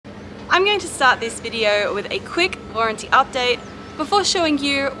I'm going to start this video with a quick warranty update before showing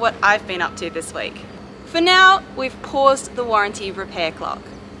you what I've been up to this week. For now, we've paused the warranty repair clock.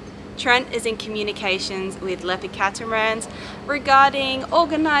 Trent is in communications with Leopard Catamarans regarding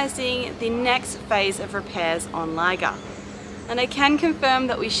organising the next phase of repairs on Liga. And I can confirm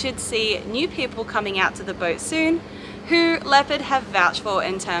that we should see new people coming out to the boat soon who Leopard have vouched for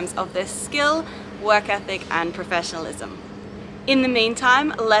in terms of their skill, work ethic and professionalism. In the meantime,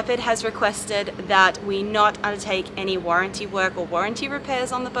 Leopard has requested that we not undertake any warranty work or warranty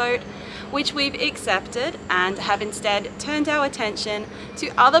repairs on the boat, which we've accepted and have instead turned our attention to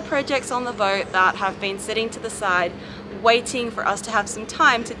other projects on the boat that have been sitting to the side waiting for us to have some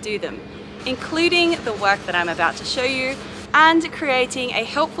time to do them, including the work that I'm about to show you and creating a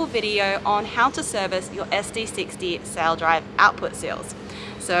helpful video on how to service your SD60 sail drive output seals.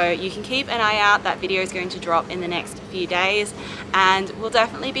 So you can keep an eye out, that video is going to drop in the next few days and will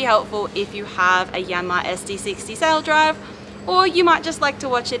definitely be helpful if you have a Yanmar SD60 sail drive, or you might just like to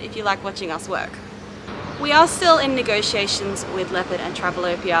watch it if you like watching us work. We are still in negotiations with Leopard and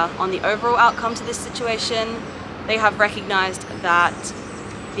Travelopia on the overall outcome to this situation. They have recognised that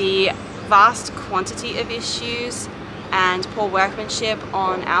the vast quantity of issues and poor workmanship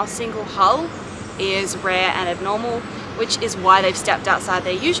on our single hull is rare and abnormal, which is why they've stepped outside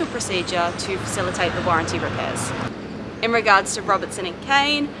their usual procedure to facilitate the warranty repairs. In regards to Robertson and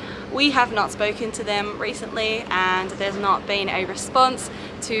Kane, we have not spoken to them recently and there's not been a response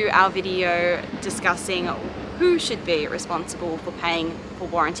to our video discussing who should be responsible for paying for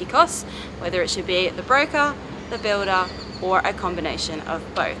warranty costs, whether it should be the broker, the builder, or a combination of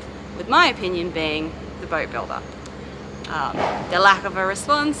both, with my opinion being the boat builder. The lack of a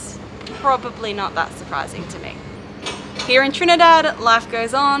response, probably not that surprising to me. Here in Trinidad, life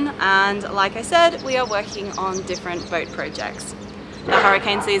goes on, and like I said, we are working on different boat projects. The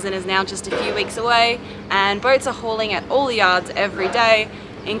hurricane season is now just a few weeks away, and boats are hauling at all the yards every day,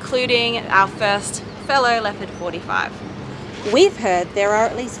 including our first fellow Leopard 45. We've heard there are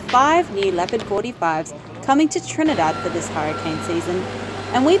at least 5 new Leopard 45s coming to Trinidad for this hurricane season,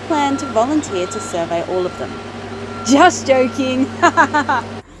 and we plan to volunteer to survey all of them. Just joking!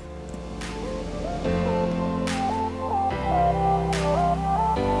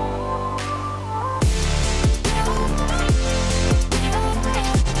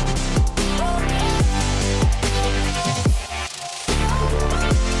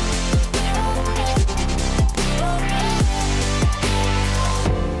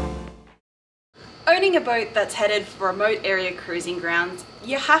 Owning a boat that's headed for remote area cruising grounds,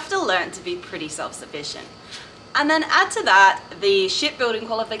 you have to learn to be pretty self-sufficient. And then add to that the shipbuilding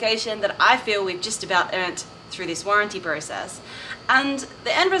qualification that I feel we've just about earned through this warranty process. And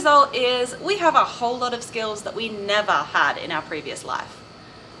the end result is we have a whole lot of skills that we never had in our previous life.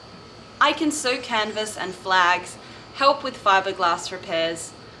 I can sew canvas and flags, help with fiberglass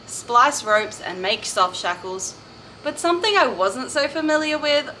repairs, splice ropes and make soft shackles, but something I wasn't so familiar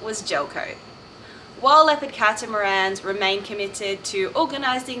with was Gelcoat. While Leopard Catamarans remain committed to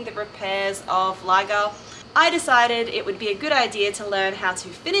organising the repairs of Liga, I decided it would be a good idea to learn how to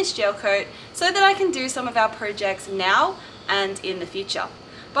finish Gelcoat so that I can do some of our projects now and in the future.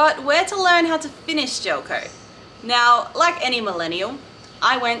 But where to learn how to finish Gelcoat? Now, like any millennial,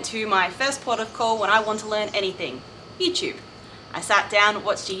 I went to my first port of call when I want to learn anything: YouTube. I sat down,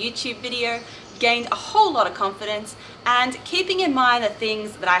 watched a YouTube video, gained a whole lot of confidence, and keeping in mind the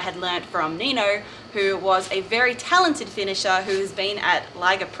things that I had learnt from Nino, who was a very talented finisher who has been at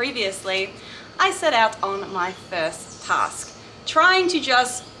Liga previously, I set out on my first task, trying to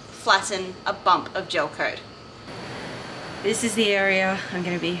just flatten a bump of Gelcoat. This is the area I'm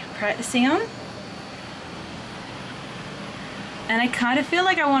going to be practicing on. And I kind of feel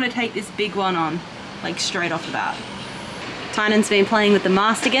like I want to take this big one on, like straight off the bat. Tynan's been playing with the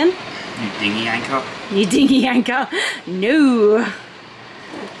mast again. You dinghy anchor. You dinghy anchor. No.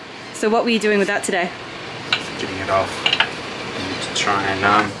 So what were you doing with that today? Getting it off. You need to try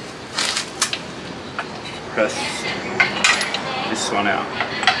and press this one out.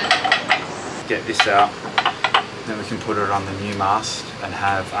 Get this out. Then we can put it on the new mast and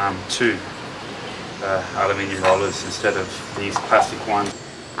have 2 aluminium rollers instead of these plastic ones.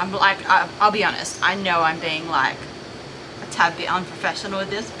 I'm like, I'll be honest, I know I'm being like a tad bit unprofessional with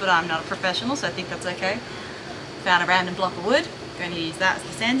this, but I'm not a professional, so I think that's okay. Found a random block of wood, going to use that as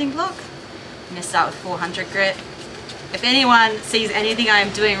the sanding block. I'm going to start with 400 grit. If anyone sees anything I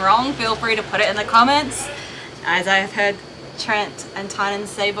am doing wrong, feel free to put it in the comments. As I have heard Trent and Tynan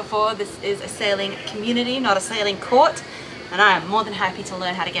say before, this is a sailing community, not a sailing court, and I am more than happy to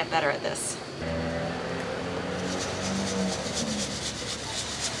learn how to get better at this.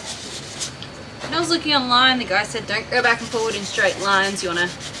 When I was looking online, the guy said don't go back and forward in straight lines. You want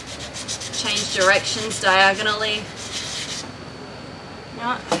to change directions diagonally.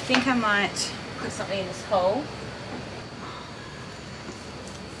 Now, I think I might put something in this hole.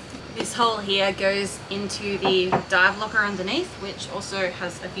 This hole here goes into the dive locker underneath, which also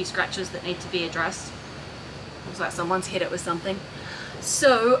has a few scratches that need to be addressed. Looks like someone's hit it with something.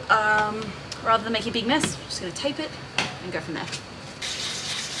 So, rather than make a big mess, I'm just going to tape it and go from there.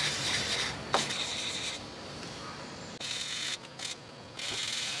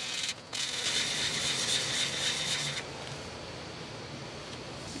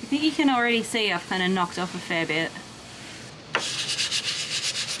 I think you can already see I've kind of knocked off a fair bit.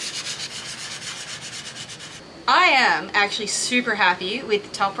 I am actually super happy with the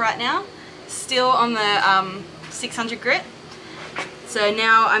top right now. Still on the 600 grit. So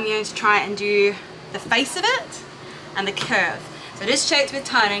now I'm going to try and do the face of it and the curve. So I just checked with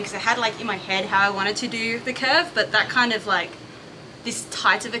Tynan because I had like in my head how I wanted to do the curve, but that kind of like this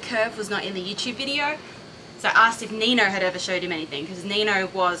tight of a curve was not in the YouTube video. So I asked if Nino had ever showed him anything, because Nino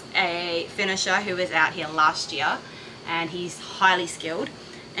was a finisher who was out here last year and he's highly skilled,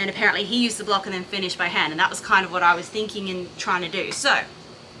 and apparently he used the block and then finished by hand, and that was kind of what I was thinking and trying to do. So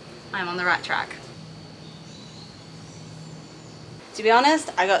I'm on the right track. To be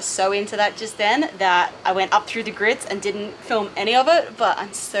honest, I got so into that just then that I went up through the grits and didn't film any of it, but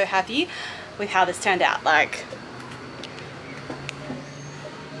I'm so happy with how this turned out. Like,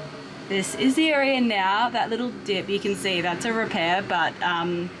 this is the area now, that little dip you can see, that's a repair, but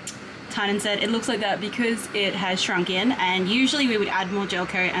Tynan said it looks like that because it has shrunk in, and usually we would add more gel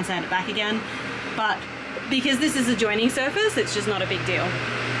coat and sand it back again, but because this is a joining surface, it's just not a big deal.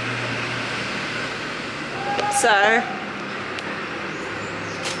 So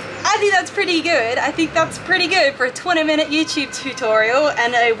I think that's pretty good. I think that's pretty good for a 20-minute YouTube tutorial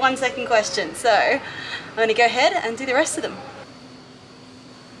and a 1-second question. So I'm going to go ahead and do the rest of them.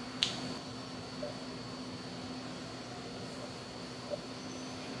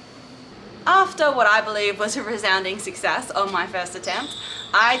 After what I believe was a resounding success on my first attempt,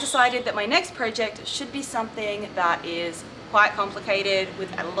 I decided that my next project should be something that is quite complicated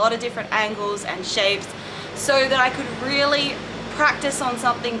with a lot of different angles and shapes, so that I could really practice on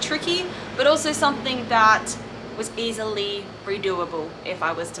something tricky, but also something that was easily redoable if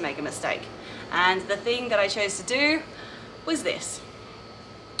I was to make a mistake. And the thing that I chose to do was this.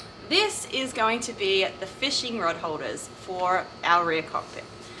 This is going to be the fishing rod holders for our rear cockpit.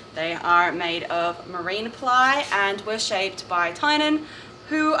 They are made of marine ply and were shaped by Tynan,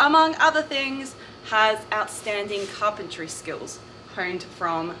 who, among other things, has outstanding carpentry skills, honed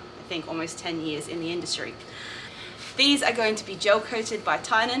from, I think, almost 10 years in the industry. These are going to be gel coated by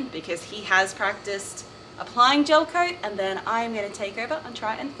Tynan because he has practiced applying gel coat, and then I'm going to take over and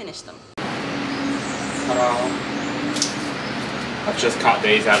try and finish them. I've just cut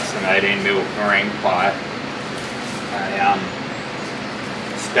these out of some 18mm marine ply.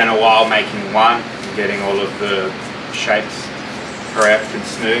 I spent a while making one and getting all of the shapes correct and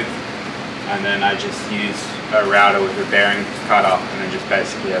smooth, and then I just used a router with a bearing cutter and then just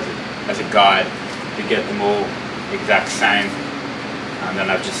basically as a guide to get them all exact same, and then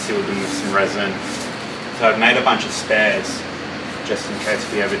I've just sealed them with some resin. So I've made a bunch of spares just in case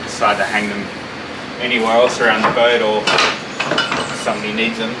we ever decide to hang them anywhere else around the boat or somebody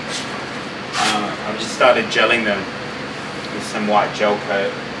needs them. I've just started gelling them with some white gel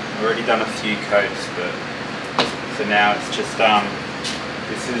coat. I've already done a few coats, but so now it's just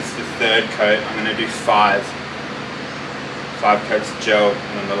this is the third coat. I'm going to do five coats of gel,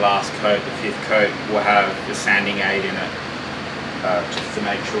 and then the last coat, the fifth coat, will have the sanding aid in it, just to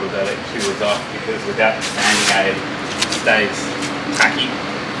make sure that it cures off, because without the sanding aid it stays tacky,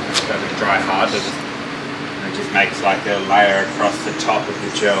 it doesn't dry hard, it just makes like a layer across the top of the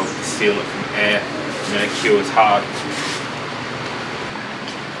gel to seal it from air, and then it cures hard.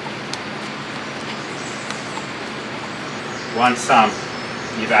 Once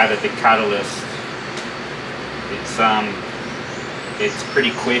you've added the catalyst, it's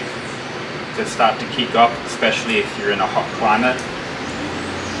pretty quick to start to kick off, especially if you're in a hot climate.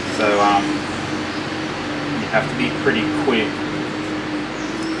 So you have to be pretty quick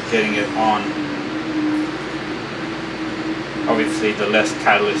getting it on. Obviously, the less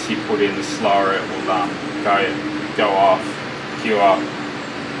catalyst you put in, the slower it will go off, cure off.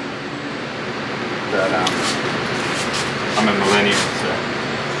 But I'm a millennial, so.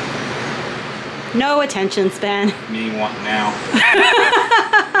 No attention span. Me want now.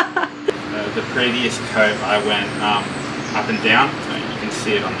 The previous coat I went up and down, so you can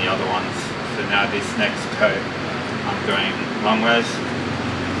see it on the other ones. So now this next coat I'm going long ways,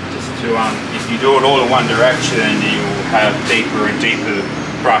 just to, if you do it all in one direction, you'll have deeper and deeper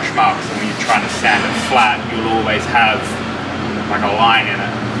brush marks, and when you're trying to sand it flat, you'll always have like a line in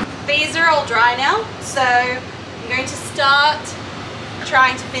it. These are all dry now, so I'm going to start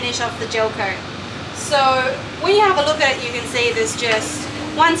trying to finish off the gel coat. So when you have a look at it, you can see there's just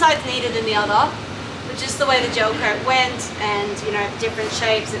one side's neater than the other, but just the way the gel coat went and, you know, different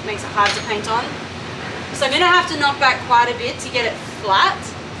shapes, it makes it hard to paint on. So I'm going to have to knock back quite a bit to get it flat.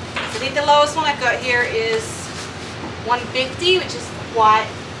 So I think the lowest one I've got here is 150, which is quite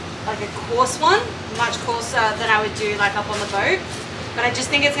like a coarse one, much coarser than I would do like up on the boat, but I just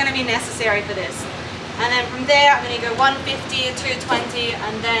think it's going to be necessary for this. And then from there I'm going to go 150 or 220,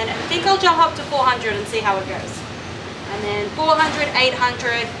 and then I think I'll jump up to 400 and see how it goes. And then 400,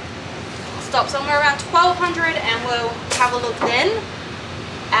 800, I'll stop somewhere around 1200, and we'll have a look then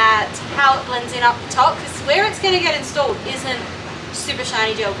at how it blends in up the top, because where it's going to get installed isn't super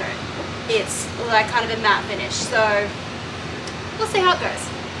shiny gel coat. It's like kind of a matte finish, so we'll see how it goes.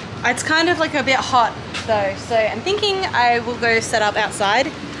 It's kind of like a bit hot though, so I'm thinking I will go set up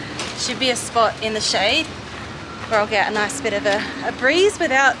outside. Should be a spot in the shade where I'll get a nice bit of a breeze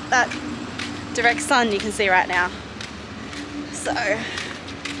without that direct sun you can see right now. So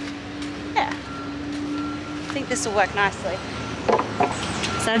yeah, I think this will work nicely.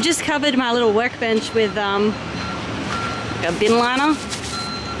 So I've just covered my little workbench with a bin liner,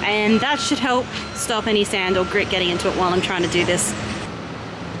 and that should help stop any sand or grit getting into it while I'm trying to do this.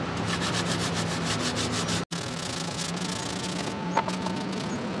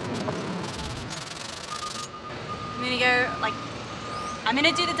 I'm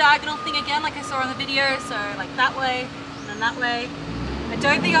gonna do the diagonal thing again like I saw on the video, so like that way and then that way. I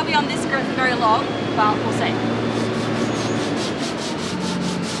don't think I'll be on this grit for very long, but we'll see.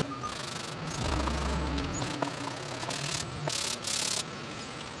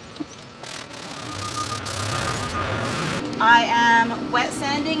 I am wet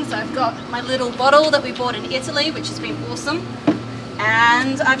sanding, so I've got my little bottle that we bought in Italy, which has been awesome,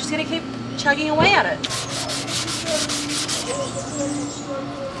 and I'm just gonna keep chugging away at it.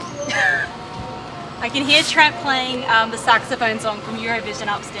 I can hear Trent playing the saxophone song from Eurovision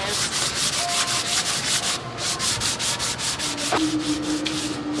upstairs.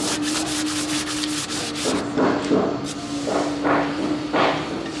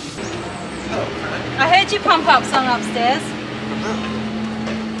 I heard you pump up song upstairs.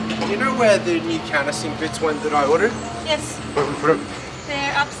 Do you know where the new canvassing bits went that I ordered? Yes. Where we put them?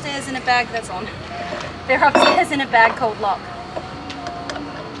 They're upstairs in a bag that's on. They're upstairs in a bag called lock.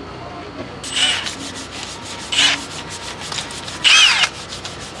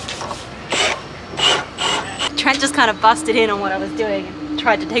 Trent just kind of busted in on what I was doing and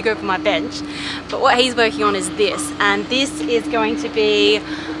tried to take over my bench. But what he's working on is this, and this is going to be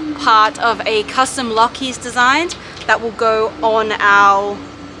part of a custom lock he's designed that will go on our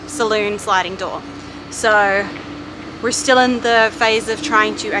saloon sliding door. So we're still in the phase of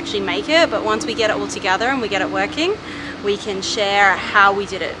trying to actually make it, but once we get it all together and we get it working, we can share how we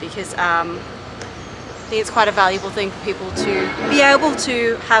did it, because I think it's quite a valuable thing for people to be able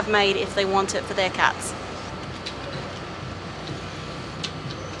to have made if they want it for their cats.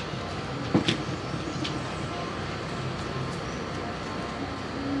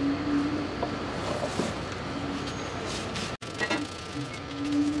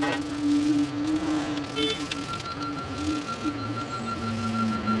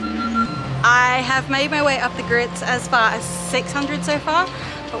 I have made my way up the grits as far as 600 so far,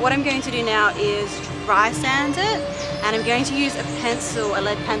 but what I'm going to do now is dry sand it, and I'm going to use a pencil, a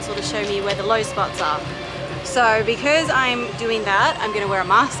lead pencil, to show me where the low spots are. So because I'm doing that, I'm going to wear a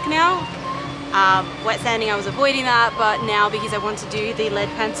mask now. Wet sanding, I was avoiding that, but now because I want to do the lead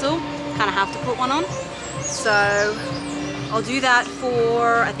pencil, kind of have to put one on. So I'll do that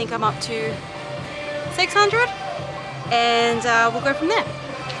for, I think I'm up to 600, and we'll go from there.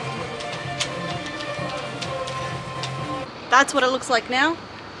 That's what it looks like now.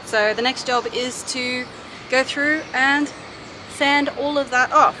 So the next job is to go through and sand all of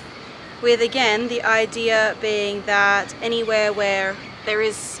that off, with again the idea being that anywhere where there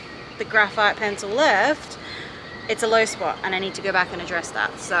is the graphite pencil left, it's a low spot and I need to go back and address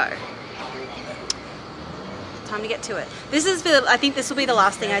that. So time to get to it. I think this will be the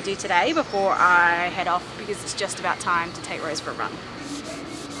last thing I do today before I head off, because it's just about time to take Rose for a run.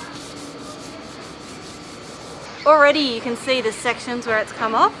 Already you can see the sections where it's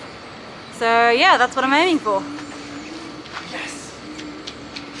come off. So yeah, that's what I'm aiming for. Yes!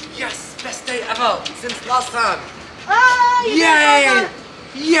 Yes! Best day ever since last time! Ah, Yay!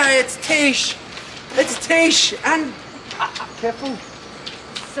 Yay, it's Tish! It's Tish! And... careful!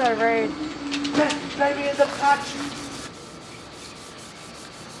 So rude. Baby in the clutch.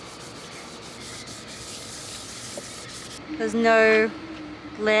 There's no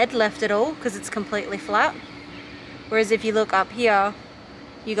lead left at all because it's completely flat. Whereas if you look up here,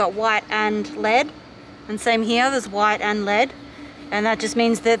 you got white and lead. And same here, there's white and lead. And that just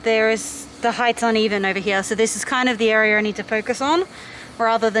means that the height's uneven over here. So this is kind of the area I need to focus on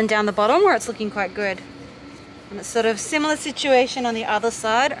rather than down the bottom where it's looking quite good. And it's sort of similar situation on the other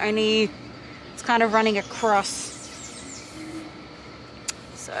side, only it's kind of running across.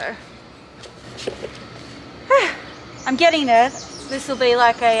 So, I'm getting there. This will be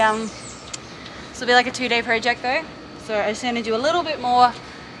like a 2-day project though. So I just going to do a little bit more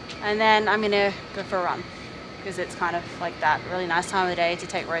and then I'm going to go for a run because it's kind of like that really nice time of the day to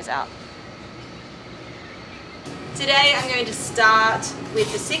take Rose out. Today I'm going to start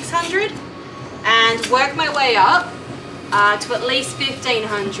with the 600 and work my way up to at least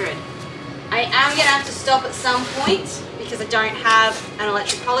 1500. I am going to have to stop at some point because I don't have an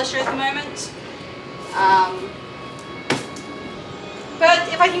electric polisher at the moment. But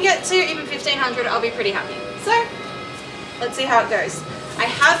if I can get to even 1500, I'll be pretty happy. So let's see how it goes. I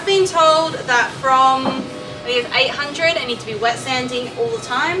have been told that from I think 800 I need to be wet sanding all the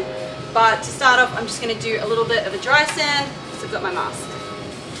time. But to start off, I'm just going to do a little bit of a dry sand because I've got my mask.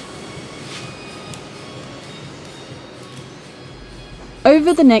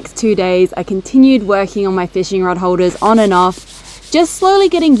 Over the next 2 days, I continued working on my fishing rod holders on and off, just slowly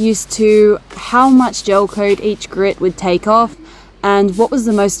getting used to how much gel coat each grit would take off and what was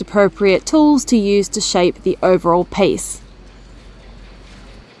the most appropriate tools to use to shape the overall piece.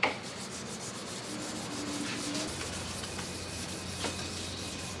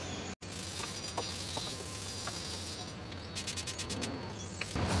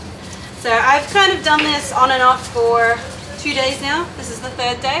 So I've kind of done this on and off for 2 days now. This is the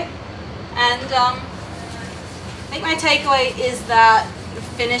 3rd day. And I think my takeaway is that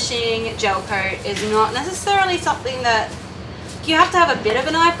finishing gel coat is not necessarily something that you have to have a bit of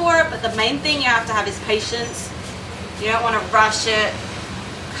an eye for it, but the main thing you have to have is patience. You don't want to rush it,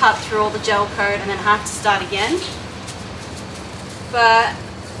 cut through all the gel coat and then have to start again. But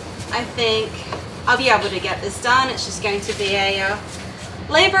I think I'll be able to get this done. It's just going to be a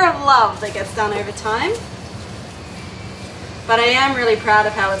labor of love that gets done over time. But I am really proud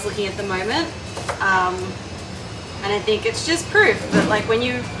of how it's looking at the moment. And I think it's just proof that like when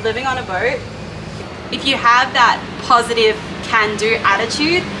you're living on a boat, if you have that positive can-do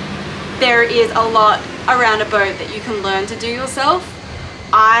attitude, there is a lot around a boat that you can learn to do yourself.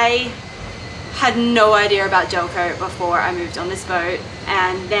 I had no idea about gel coat before I moved on this boat,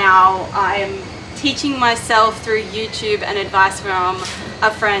 and now I'm teaching myself through YouTube and advice from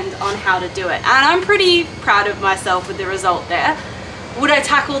a friend on how to do it. And I'm pretty proud of myself with the result there. Would I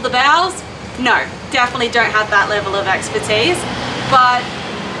tackle the bows? No, definitely don't have that level of expertise. But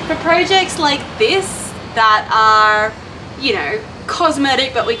for projects like this that are, you know,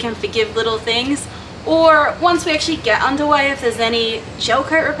 cosmetic but we can forgive little things, or once we actually get underway, if there's any gel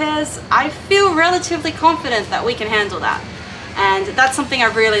coat repairs, I feel relatively confident that we can handle that. And that's something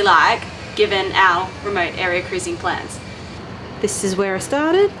I really like given our remote area cruising plans. This is where I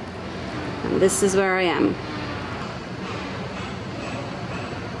started, and this is where I am.